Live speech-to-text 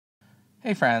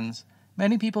Hey friends,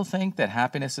 many people think that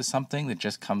happiness is something that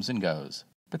just comes and goes,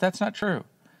 but that's not true.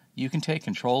 You can take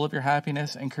control of your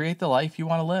happiness and create the life you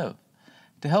want to live.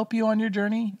 To help you on your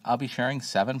journey, I'll be sharing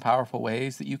 7 powerful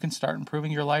ways that you can start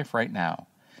improving your life right now.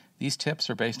 These tips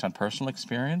are based on personal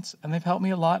experience, and they've helped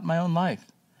me a lot in my own life.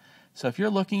 So if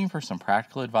you're looking for some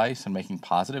practical advice on making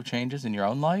positive changes in your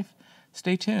own life,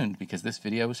 stay tuned because this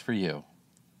video is for you.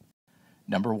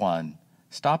 Number 1,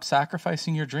 stop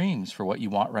sacrificing your dreams for what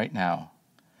you want right now.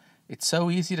 It's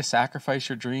so easy to sacrifice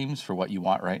your dreams for what you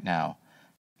want right now.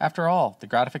 After all, the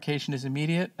gratification is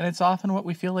immediate, and it's often what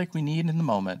we feel like we need in the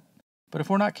moment. But if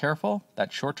we're not careful,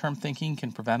 that short-term thinking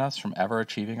can prevent us from ever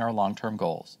achieving our long-term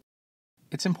goals.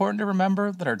 It's important to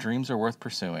remember that our dreams are worth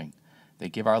pursuing. They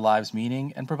give our lives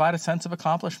meaning and provide a sense of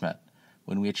accomplishment.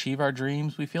 When we achieve our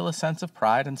dreams, we feel a sense of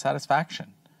pride and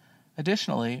satisfaction.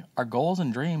 Additionally, our goals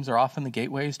and dreams are often the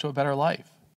gateways to a better life.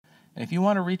 And if you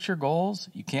want to reach your goals,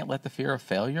 you can't let the fear of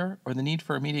failure or the need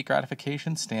for immediate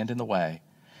gratification stand in the way.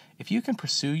 If you can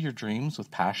pursue your dreams with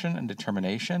passion and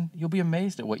determination, you'll be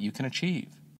amazed at what you can achieve.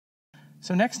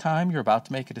 So next time you're about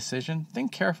to make a decision,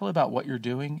 think carefully about what you're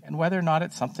doing and whether or not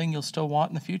it's something you'll still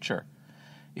want in the future.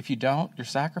 If you don't, you're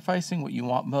sacrificing what you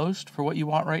want most for what you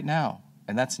want right now,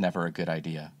 and that's never a good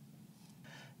idea.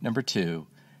 Number 2,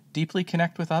 deeply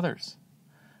connect with others.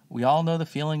 We all know the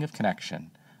feeling of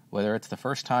connection, whether it's the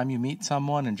first time you meet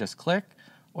someone and just click,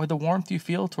 or the warmth you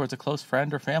feel towards a close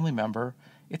friend or family member.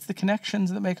 It's the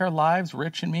connections that make our lives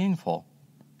rich and meaningful.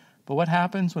 But what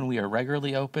happens when we are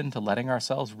regularly open to letting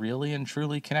ourselves really and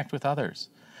truly connect with others?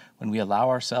 When we allow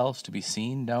ourselves to be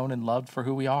seen, known, and loved for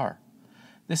who we are?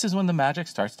 This is when the magic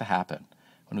starts to happen.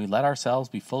 When we let ourselves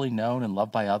be fully known and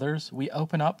loved by others, we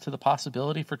open up to the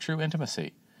possibility for true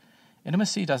intimacy.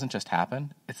 Intimacy doesn't just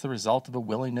happen, it's the result of a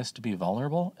willingness to be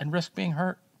vulnerable and risk being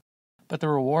hurt. But the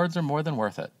rewards are more than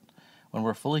worth it. When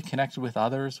we're fully connected with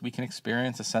others, we can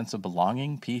experience a sense of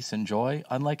belonging, peace, and joy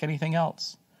unlike anything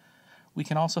else. We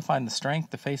can also find the strength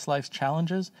to face life's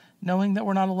challenges, knowing that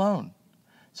we're not alone.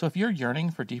 So if you're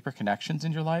yearning for deeper connections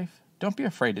in your life, don't be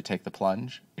afraid to take the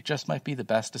plunge. It just might be the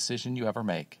best decision you ever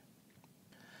make.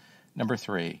 Number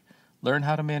 3, learn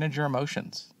how to manage your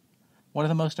emotions. One of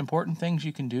the most important things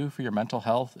you can do for your mental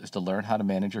health is to learn how to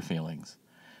manage your feelings.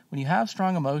 When you have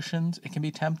strong emotions, it can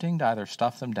be tempting to either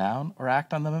stuff them down or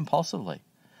act on them impulsively.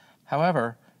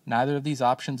 However, neither of these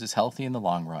options is healthy in the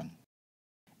long run.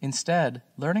 Instead,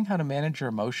 learning how to manage your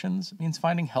emotions means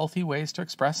finding healthy ways to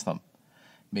express them.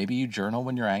 Maybe you journal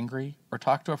when you're angry, or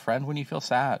talk to a friend when you feel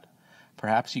sad.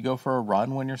 Perhaps you go for a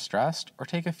run when you're stressed, or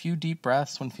take a few deep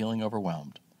breaths when feeling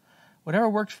overwhelmed. Whatever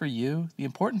works for you, the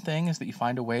important thing is that you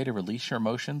find a way to release your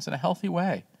emotions in a healthy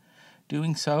way.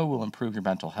 Doing so will improve your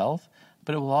mental health,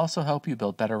 but it will also help you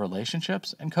build better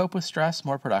relationships and cope with stress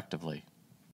more productively.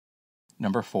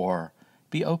 Number 4,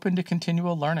 be open to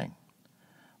continual learning.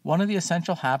 One of the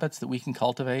essential habits that we can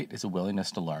cultivate is a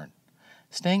willingness to learn.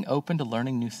 Staying open to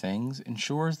learning new things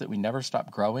ensures that we never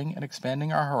stop growing and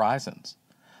expanding our horizons.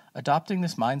 Adopting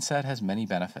this mindset has many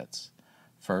benefits.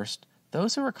 First,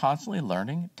 those who are constantly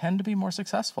learning tend to be more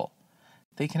successful.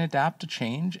 They can adapt to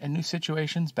change and new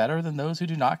situations better than those who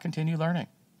do not continue learning.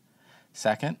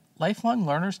 Second, lifelong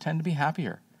learners tend to be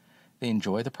happier. They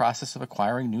enjoy the process of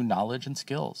acquiring new knowledge and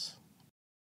skills.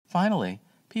 Finally,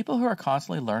 people who are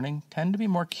constantly learning tend to be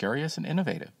more curious and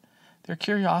innovative. Their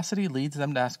curiosity leads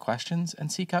them to ask questions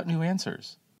and seek out new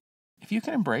answers. If you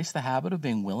can embrace the habit of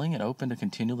being willing and open to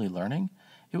continually learning,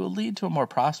 it will lead to a more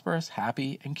prosperous,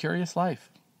 happy, and curious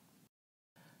life.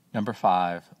 Number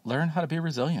 5, learn how to be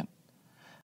resilient.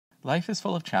 Life is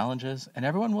full of challenges, and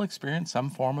everyone will experience some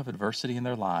form of adversity in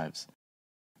their lives.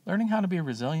 Learning how to be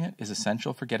resilient is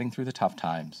essential for getting through the tough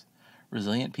times.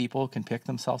 Resilient people can pick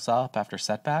themselves up after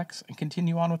setbacks and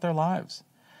continue on with their lives.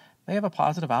 They have a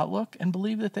positive outlook and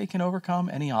believe that they can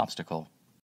overcome any obstacle.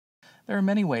 There are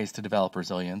many ways to develop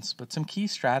resilience, but some key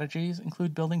strategies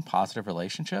include building positive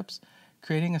relationships,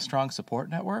 creating a strong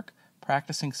support network,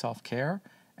 practicing self-care,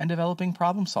 and developing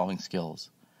problem-solving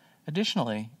skills.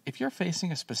 Additionally, if you're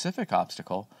facing a specific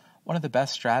obstacle, one of the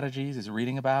best strategies is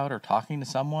reading about or talking to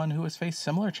someone who has faced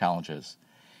similar challenges.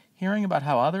 Hearing about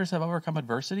how others have overcome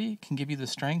adversity can give you the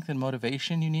strength and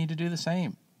motivation you need to do the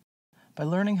same. By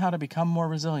learning how to become more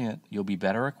resilient, you'll be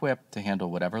better equipped to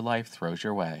handle whatever life throws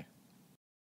your way.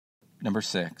 Number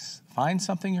 6, find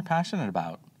something you're passionate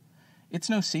about. It's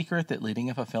no secret that leading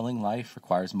a fulfilling life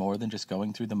requires more than just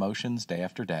going through the motions day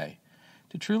after day.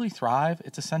 To truly thrive,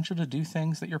 it's essential to do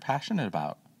things that you're passionate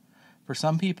about. For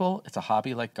some people, it's a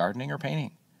hobby like gardening or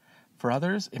painting. For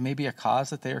others, it may be a cause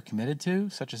that they are committed to,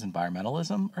 such as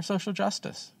environmentalism or social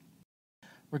justice.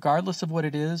 Regardless of what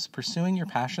it is, pursuing your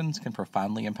passions can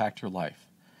profoundly impact your life.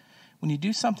 When you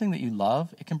do something that you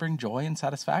love, it can bring joy and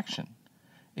satisfaction.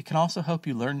 It can also help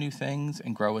you learn new things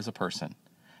and grow as a person.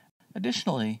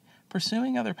 Additionally,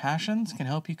 pursuing other passions can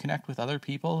help you connect with other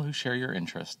people who share your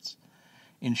interests.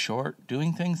 In short,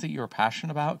 doing things that you are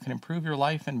passionate about can improve your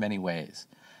life in many ways.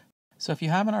 So if you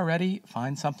haven't already,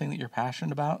 find something that you're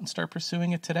passionate about and start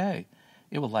pursuing it today.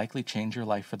 It will likely change your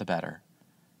life for the better.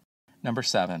 Number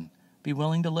 7, be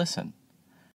willing to listen.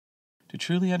 To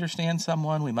truly understand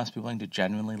someone, we must be willing to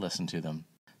genuinely listen to them.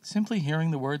 Simply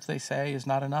hearing the words they say is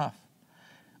not enough.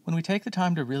 When we take the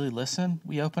time to really listen,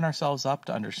 we open ourselves up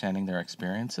to understanding their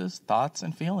experiences, thoughts,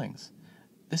 and feelings.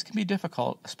 This can be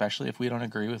difficult, especially if we don't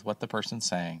agree with what the person's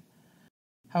saying.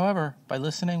 However, by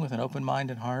listening with an open mind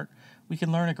and heart, we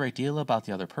can learn a great deal about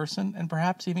the other person and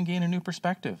perhaps even gain a new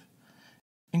perspective.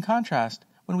 In contrast,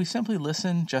 when we simply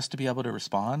listen just to be able to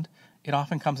respond, it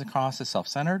often comes across as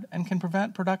self-centered and can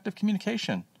prevent productive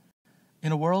communication.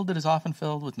 In a world that is often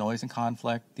filled with noise and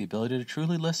conflict, the ability to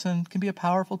truly listen can be a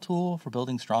powerful tool for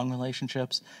building strong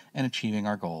relationships and achieving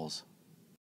our goals.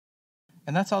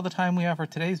 And that's all the time we have for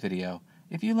today's video.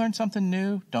 If you learned something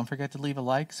new, don't forget to leave a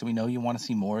like so we know you want to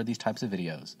see more of these types of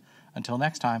videos. Until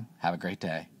next time, have a great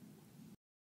day.